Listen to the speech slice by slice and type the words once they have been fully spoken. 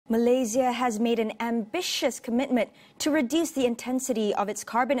Malaysia has made an ambitious commitment to reduce the intensity of its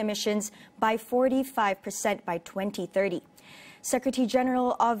carbon emissions by 45% by 2030.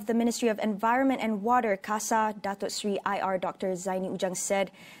 Secretary-General of the Ministry of Environment and Water, KASA, Datuk Seri IR Dr. Zaini Ujang said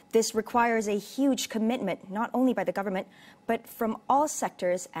this requires a huge commitment, not only by the government, but from all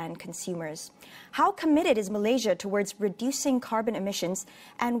sectors and consumers. How committed is Malaysia towards reducing carbon emissions,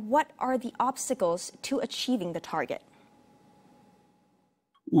 and what are the obstacles to achieving the target?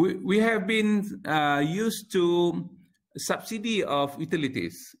 We have been used to subsidy of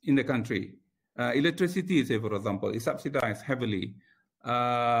utilities in the country. Electricity, say for example, is subsidized heavily.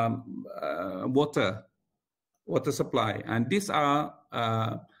 Water supply, and these are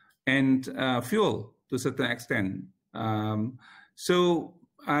fuel to a certain extent. So,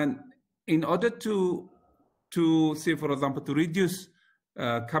 and in order to say for example to reduce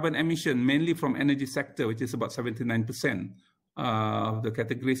carbon emission mainly from energy sector, which is about 79%. The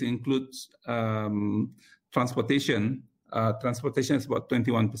categories includes transportation. Transportation is about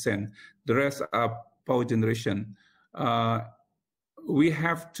 21%. The rest are power generation. We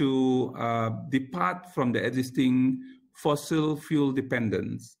have to depart from the existing fossil fuel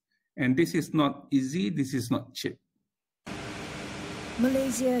dependence. And this is not easy, this is not cheap.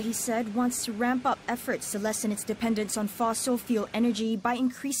 Malaysia, he said, wants to ramp up efforts to lessen its dependence on fossil fuel energy by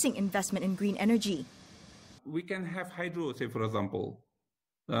increasing investment in green energy. We can have hydro, say for example.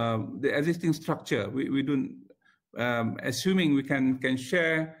 The existing structure, we don't, assuming we can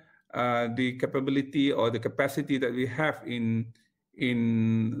share the capability or the capacity that we have in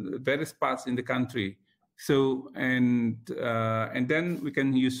various parts in the country. So, and then we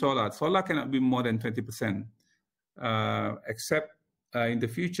can use solar. Solar cannot be more than 20%, except in the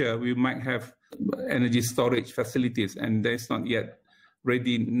future we might have energy storage facilities, and that's not yet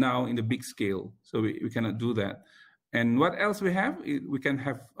ready now in the big scale, so we cannot do that. And what else we have? We can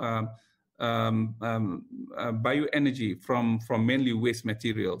have bioenergy from mainly waste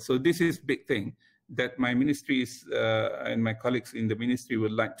material. So this is big thing that my ministry is, and my colleagues in the ministry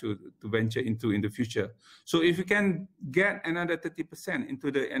would like to venture into in the future. So if we can get another 30%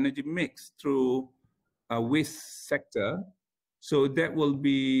 into the energy mix through a waste sector, so that will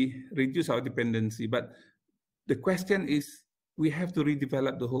be reduce our dependency. But the question is, we have to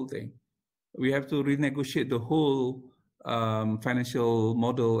redevelop the whole thing. We have to renegotiate the whole financial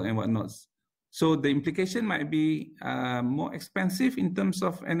model and whatnot. So the implication might be more expensive in terms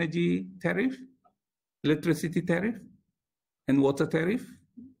of energy tariff, electricity tariff, and water tariff.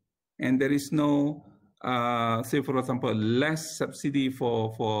 And there is no, say for example, less subsidy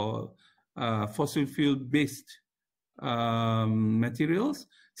for fossil fuel-based materials.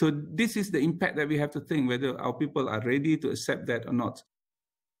 So this is the impact that we have to think whether our people are ready to accept that or not.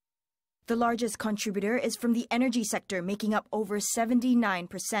 The largest contributor is from the energy sector, making up over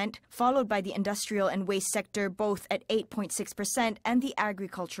 79%, followed by the industrial and waste sector, both at 8.6%, and the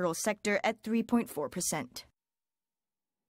agricultural sector at 3.4%.